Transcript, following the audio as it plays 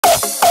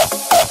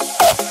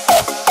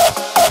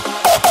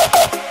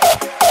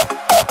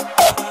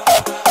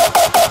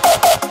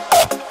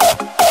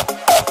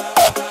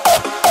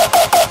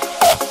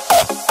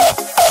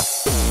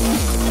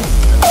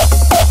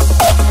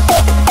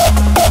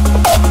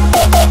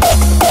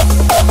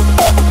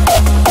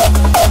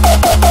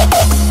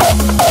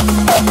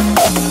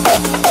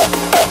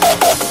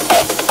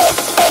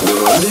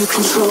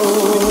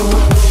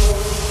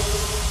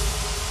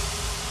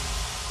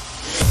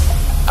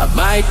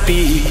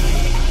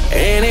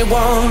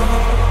anyone,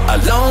 a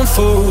lone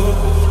fool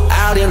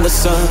out in the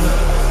sun.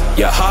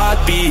 Your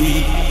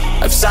heartbeat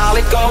of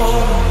solid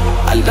gold.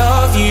 I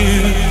love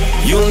you,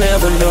 you'll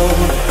never know.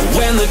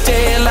 When the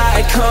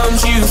daylight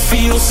comes, you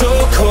feel so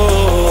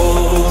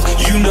cold.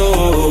 You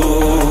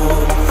know,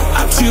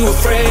 I'm too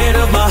afraid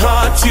of my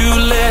heart to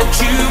let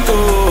you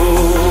go.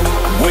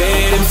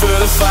 Waiting for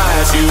the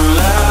fire to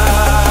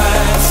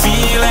light,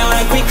 feeling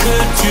like we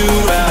could do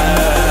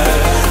right.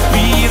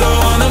 Be the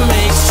one that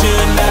makes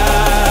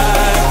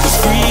tonight, 'cause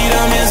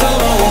freedom is a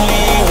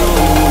lonely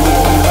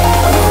road.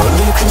 You're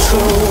under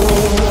control.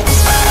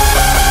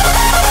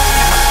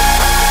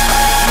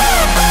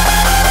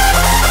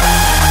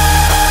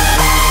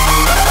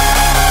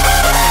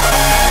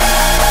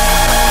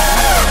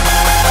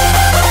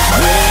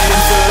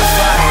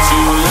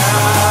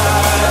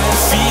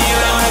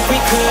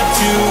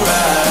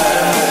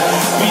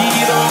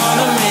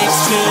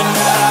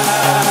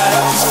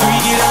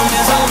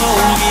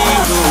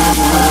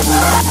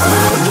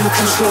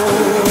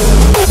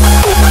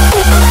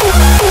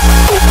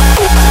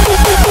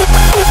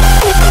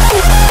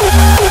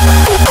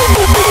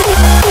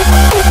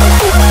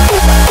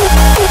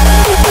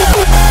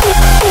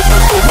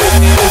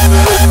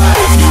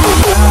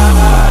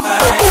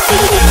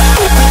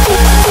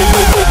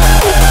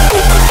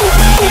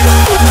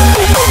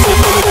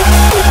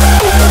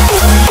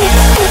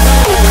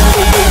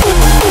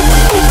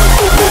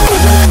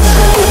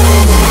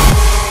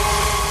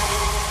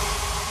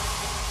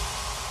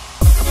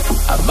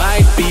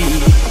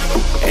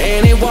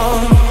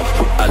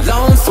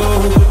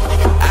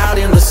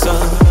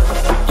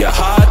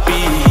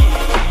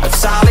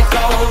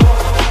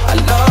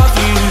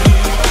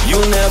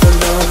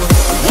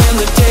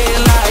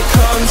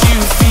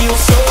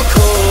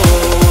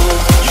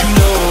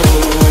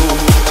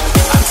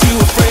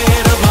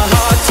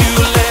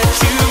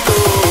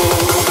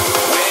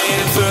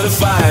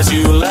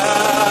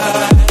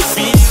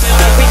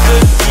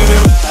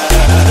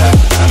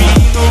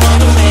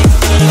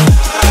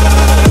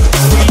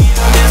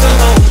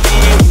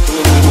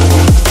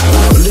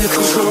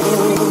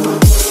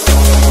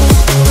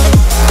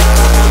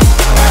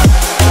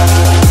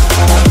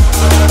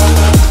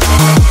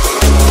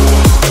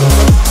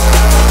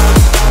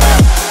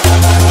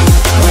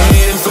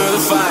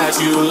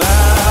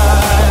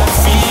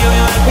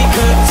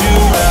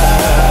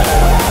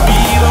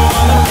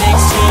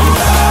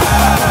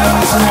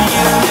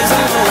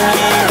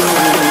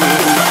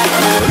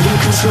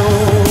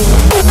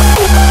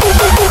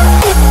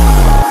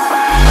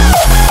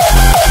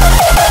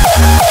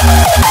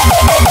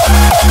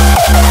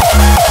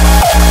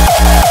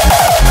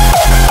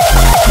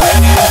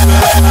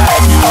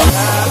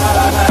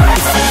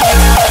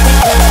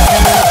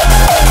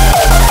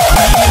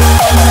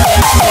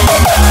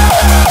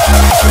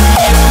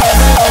 Freedom